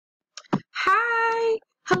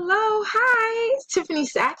Hello, hi, it's Tiffany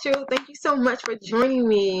Satchel. Thank you so much for joining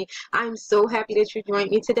me. I'm so happy that you joined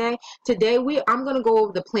me today. I'm going to go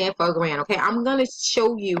over the plan for a grand, okay? I'm going to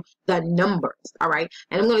show you the numbers, all right?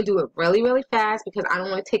 And I'm going to do it really, really fast because I don't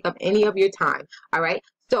want to take up any of your time, all right?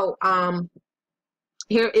 So,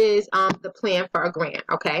 here is the plan for a grand,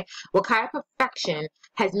 okay? Wakaya Perfection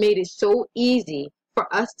has made it so easy for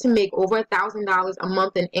us to make over $1,000 a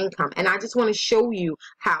month in income. And I just want to show you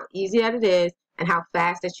how easy that it is and how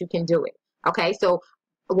fast that you can do it. Okay, so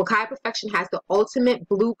Wakaya Perfection has the ultimate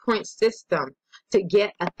blueprint system to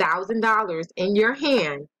get $1,000 in your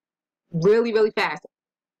hand really, really fast.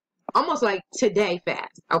 Almost like today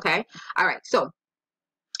fast. Okay, all right, so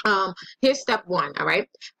here's step one. All right,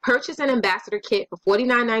 purchase an ambassador kit for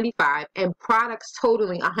 $49.95 and products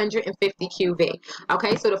totaling 150 QV.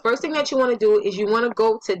 Okay, so the first thing that you want to do is you want to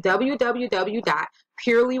go to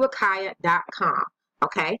www.purelywakaya.com.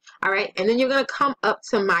 Okay, all right, and then you're going to come up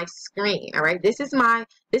to my screen. All right, this is my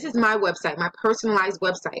website, my personalized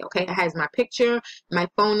website. Okay, it has my picture, my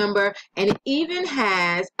phone number, and it even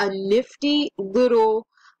has a nifty little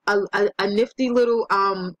I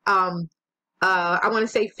want to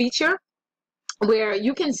say feature where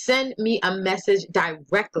you can send me a message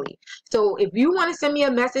directly. So if you want to send me a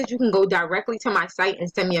message, you can go directly to my site and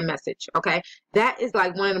send me a message. Okay, that is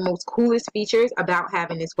like one of the most coolest features about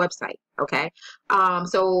having this website. Okay,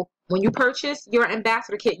 so when you purchase your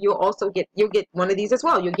ambassador kit, you'll get one of these as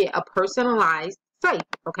well. You'll get a personalized site.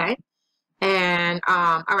 Okay, and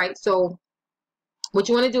all right, so what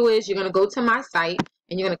you want to do is you're going to go to my site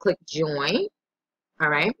and you're going to click join. All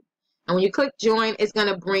right, and when you click join, it's going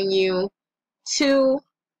to bring you to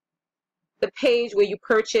the page where you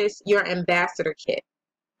purchase your ambassador kit.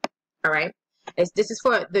 All right, this is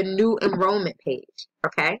for the new enrollment page.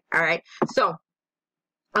 Okay, all right, so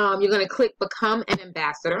you're going to click become an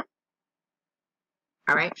ambassador.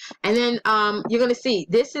 All right, and then you're going to see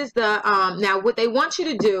this is the now what they want you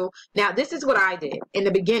to do. Now this is what I did in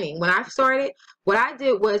the beginning when I started. What I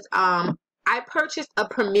did was I purchased a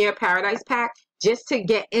Premier Paradise pack just to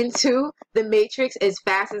get into the matrix as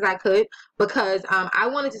fast as I could, because I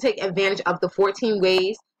wanted to take advantage of the 14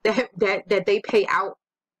 ways that they pay out.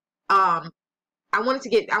 I wanted to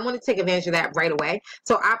take advantage of that right away.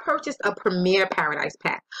 So I purchased a Premier Paradise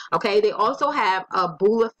pack. Okay, they also have a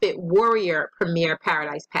Bula Fit Warrior Premier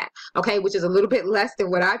Paradise pack. Okay, which is a little bit less than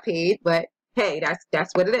what I paid, but hey,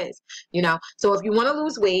 that's what it is. You know, so if you want to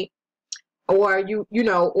lose weight, or you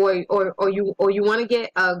want to get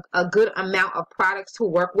a good amount of products to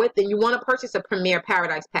work with, then you want to purchase a Premier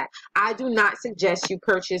Paradise pack. I do not suggest you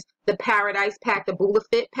purchase the Paradise pack, the Bula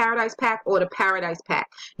Fit Paradise pack, or the Paradise pack.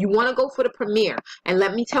 You want to go for the Premier, and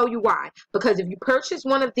let me tell you why. Because if you purchase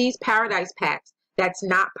one of these Paradise packs that's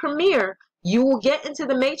not Premier, you will get into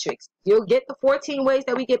the matrix. You'll get the 14 ways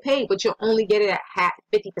that we get paid, but you'll only get it at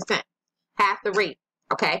 50%, half the rate.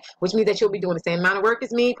 Okay, which means that you'll be doing the same amount of work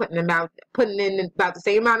as me, putting in about the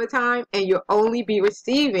same amount of time, and you'll only be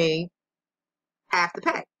receiving half the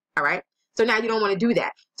pay. All right, so now you don't want to do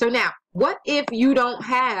that. So now, what if you don't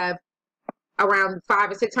have around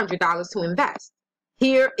 $500 or $600 to invest?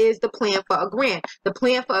 Here is the plan for a grand. The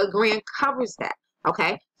plan for a grand covers that.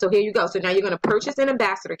 Okay, so here you go. So now you're going to purchase an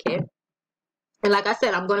ambassador kit. And like I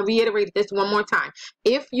said, I'm going to reiterate this one more time.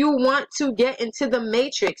 If you want to get into the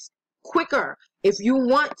matrix quicker, if you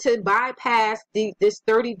want to bypass this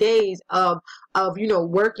 30 days of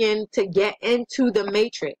working to get into the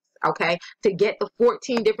matrix, okay, to get the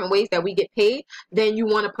 14 different ways that we get paid, then you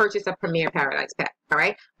want to purchase a Premier Paradise pack. All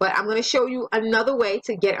right, but I'm going to show you another way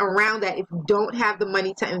to get around that if you don't have the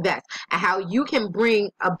money to invest, and how you can bring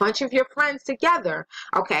a bunch of your friends together,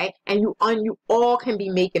 okay, and you all can be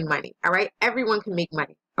making money. All right, everyone can make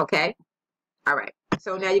money. Okay, all right,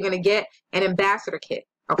 so now you're going to get an ambassador kit.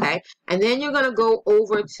 Okay, and then you're going to go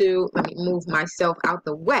over to, let me move myself out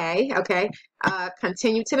the way. Okay,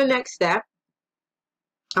 continue to the next step.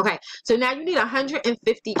 Okay, so now you need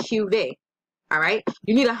 150 QV. All right,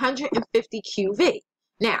 you need 150 QV.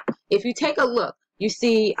 Now, if you take a look, you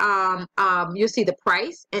see you'll see the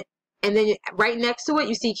price, and then right next to it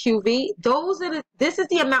you see QV. This is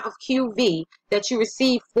the amount of QV that you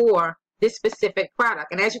receive for this specific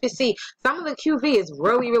product. And as you can see, some of the QV is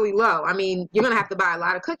really, really low. I mean, you're gonna have to buy a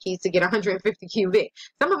lot of cookies to get 150 QV.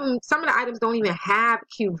 Some of the items don't even have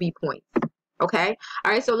QV points. Okay,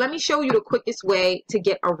 all right, so let me show you the quickest way to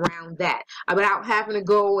get around that without having to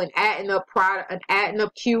go and adding up product and adding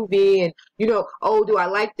up QV and, oh, do I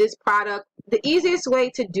like this product? The easiest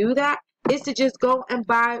way to do that is to just go and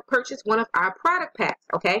purchase one of our product packs.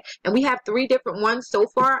 Okay, and we have 3 different ones so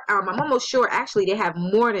far. I'm almost sure actually they have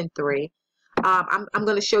more than 3. I'm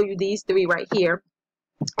going to show you these 3 right here.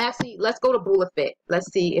 Actually, let's go to Bula Fit. Let's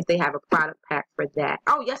see if they have a product pack for that.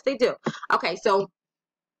 Oh, yes, they do. Okay, so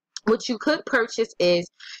what you could purchase is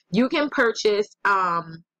you can purchase a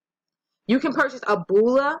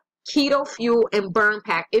Bula Keto Fuel and Burn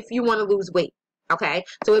Pack if you want to lose weight. Okay,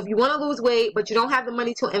 so if you want to lose weight but you don't have the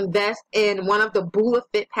money to invest in one of the Bula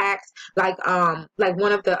Fit packs, like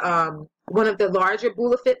one of the larger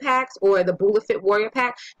Bula Fit packs or the Bula Fit Warrior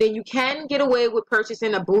pack, then you can get away with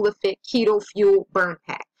purchasing a Bula Fit Keto Fuel Burn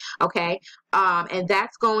Pack. Okay, and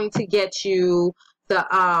that's going to get you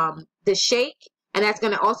the shake, and that's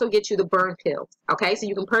going to also get you the burn pills. Okay, so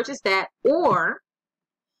you can purchase that, or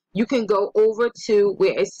you can go over to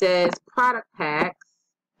where it says product packs,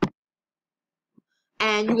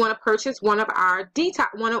 and you want to purchase one of our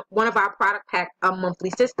one of our product pack monthly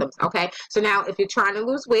systems. Okay, so now if you're trying to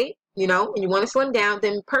lose weight, you know, and you want to slim down,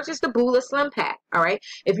 then purchase the Bula Slim Pack. All right,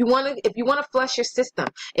 if you want to flush your system,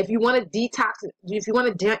 if you want to detox, if you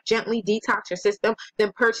want to gently detox your system,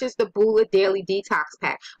 then purchase the Bula Daily Detox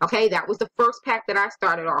Pack. Okay, that was the first pack that I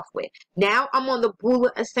started off with. Now I'm on the Bula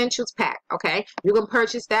Essentials Pack. Okay, you can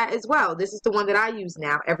purchase that as well. This is the one that I use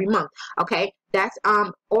now every month. Okay, that's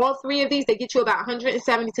all three of these, they get you about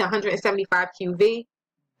 170 to 175 QV.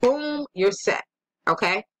 Boom, you're set.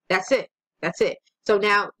 Okay, that's it. That's it. So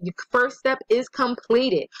now your first step is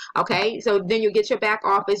completed. Okay, so then you get your back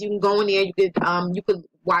office. You can go in there. You could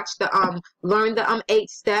watch the learn the 8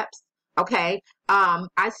 steps. Okay,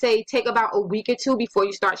 I say take about a week or two before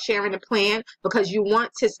you start sharing the plan, because you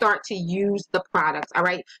want to start to use the products. All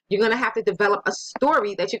right, you're gonna have to develop a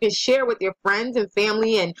story that you can share with your friends and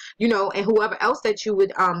family, and and whoever else that you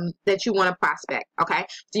would that you want to prospect. Okay,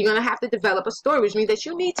 so you're gonna have to develop a story, which means that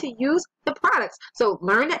you need to use the products. So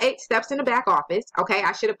learn the 8 steps in the back office. Okay,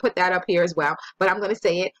 I should have put that up here as well, but I'm gonna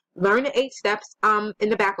say it. Learn the 8 steps in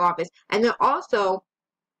the back office, and then also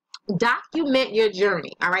document your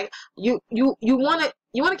journey. All right, you want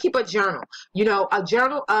to keep a journal, a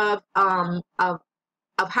journal of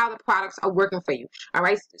how the products are working for you. All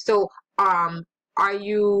right, so are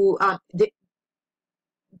you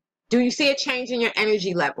do you see a change in your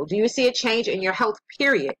energy level? Do you see a change in your health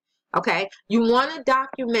period? Okay, you want to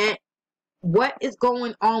document what is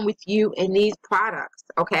going on with you in these products,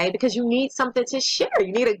 okay? Because you need something to share.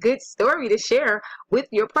 You need a good story to share with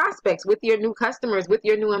your prospects, with your new customers, with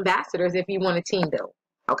your new ambassadors if you want to team build,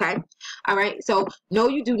 okay? All right, so no,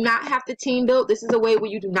 you do not have to team build. This is a way where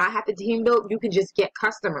you do not have to team build. You can just get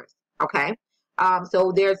customers, okay?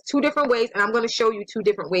 So there's 2 different ways, and I'm going to show you 2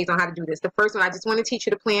 different ways on how to do this. The first one, I just want to teach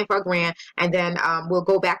you to plan for a grand, and then we'll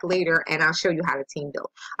go back later and I'll show you how to team build,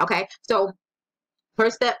 okay? So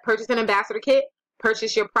first step, purchase an ambassador kit,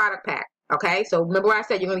 purchase your product pack. Okay, so remember what I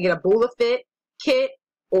said, you're going to get a Bula Fit kit,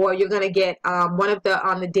 or you're going to get one of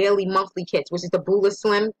the daily monthly kits, which is the Bula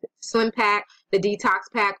Slim Pack, the Detox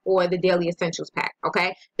Pack, or the Daily Essentials Pack.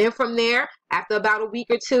 Okay, then from there, after about a week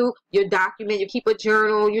or 2, you document, you keep a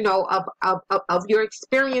journal, of your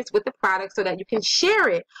experience with the product, so that you can share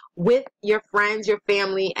it with your friends, your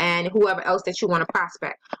family, and whoever else that you want to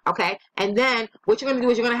prospect. Okay, and then what you're going to do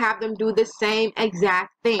is you're going to have them do the same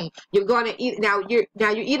exact thing. You're going to you're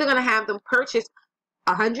either going to have them purchase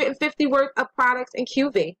 150 worth of products in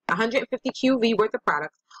QV, 150 QV worth of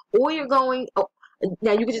products, or you're going,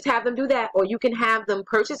 now you can just have them do that, or you can have them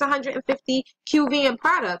purchase 150 QV in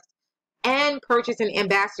products and purchase an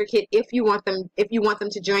ambassador kit if you want them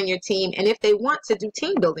to join your team, and if they want to do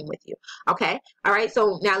team building with you. Okay, all right,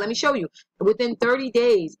 so now let me show you. Within 30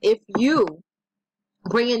 days, if you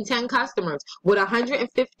bring in 10 customers with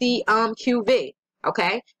 150 QV,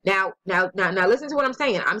 okay, now listen to what I'm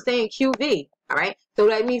saying. I'm saying QV. All right, so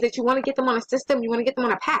that means that you want to get them on a system, you want to get them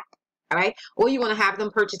on a pack. All right, or you want to have them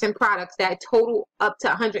purchasing products that total up to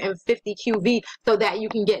 150 QV, so that you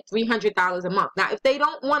can get $300 a month. Now, if they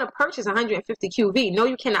don't want to purchase 150 QV, no,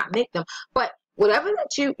 you cannot make them. But whatever that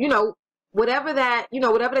whatever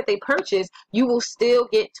that they purchase, you will still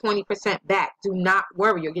get 20% back. Do not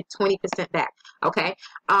worry, you'll get 20% back. Okay,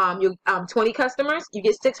 20 customers, you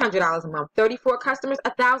get $600 a month. 34 customers,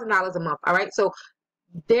 $1,000 a month. All right, so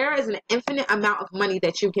there is an infinite amount of money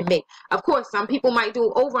that you can make. Of course, some people might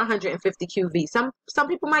do over 150 QV. Some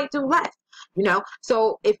people might do less,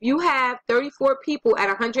 So if you have 34 people at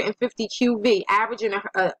 150 QV, averaging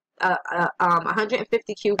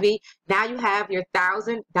 150 QV, now you have your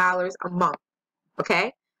 $1,000 a month.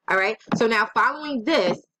 Okay? All right? So now following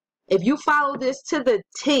this, if you follow this to the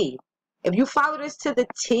T,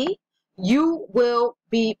 you will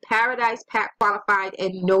be Paradise Pack qualified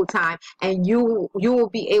in no time, and you will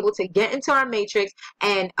be able to get into our matrix,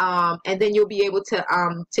 and then you'll be able to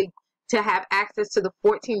have access to the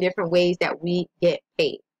 14 different ways that we get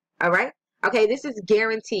paid. All right, Okay, this is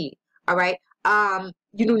guaranteed. All right.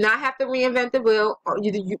 You do not have to reinvent the wheel.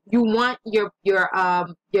 You want your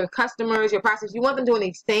customers, your prospects, you want them doing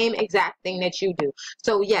the same exact thing that you do.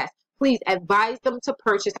 So yes, please advise them to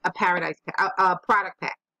purchase a product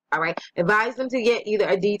pack. All right, advise them to get either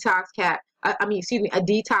a detox pack. A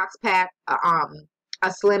detox pack,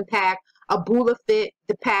 a slim pack, a Bula Fit,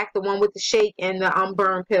 the pack, the one with the shake and the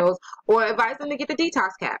burn pills, or advise them to get the detox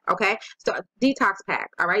pack. Okay, so detox pack.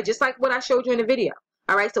 All right, just like what I showed you in the video.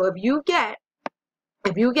 All right, so if you get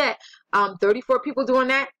 34 people doing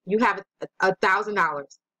that, you have $1,000.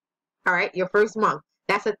 All right, your first month,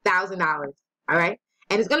 that's $1,000. All right,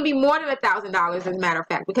 and it's going to be more than $1,000 as a matter of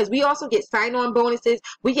fact, because we also get sign-on bonuses,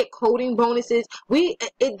 we get coding bonuses.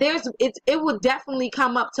 It will definitely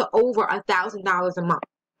come up to over $1,000 a month.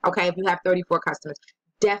 Okay, if you have 34 customers.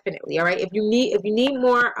 Definitely. All right. If you need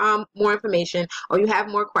more information, or you have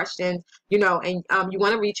more questions, and you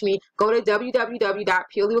want to reach me, go to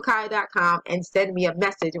www.purelywakaya.com and send me a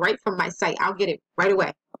message right from my site. I'll get it right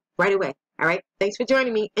away. Right away. All right. Thanks for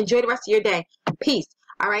joining me. Enjoy the rest of your day. Peace.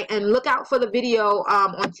 All right. And look out for the video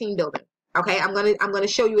on team building. Okay. I'm gonna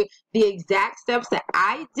show you the exact steps that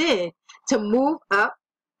I did to move up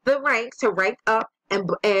the ranks, to rank up to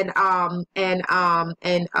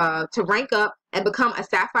rank up and become a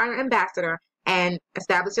Sapphire Ambassador and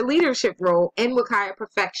establish a leadership role in Wakaya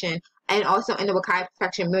Perfection, and also in the Wakaya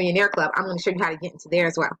Perfection Millionaire Club. I'm going to show you how to get into there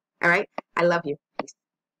as well. All right. I love you.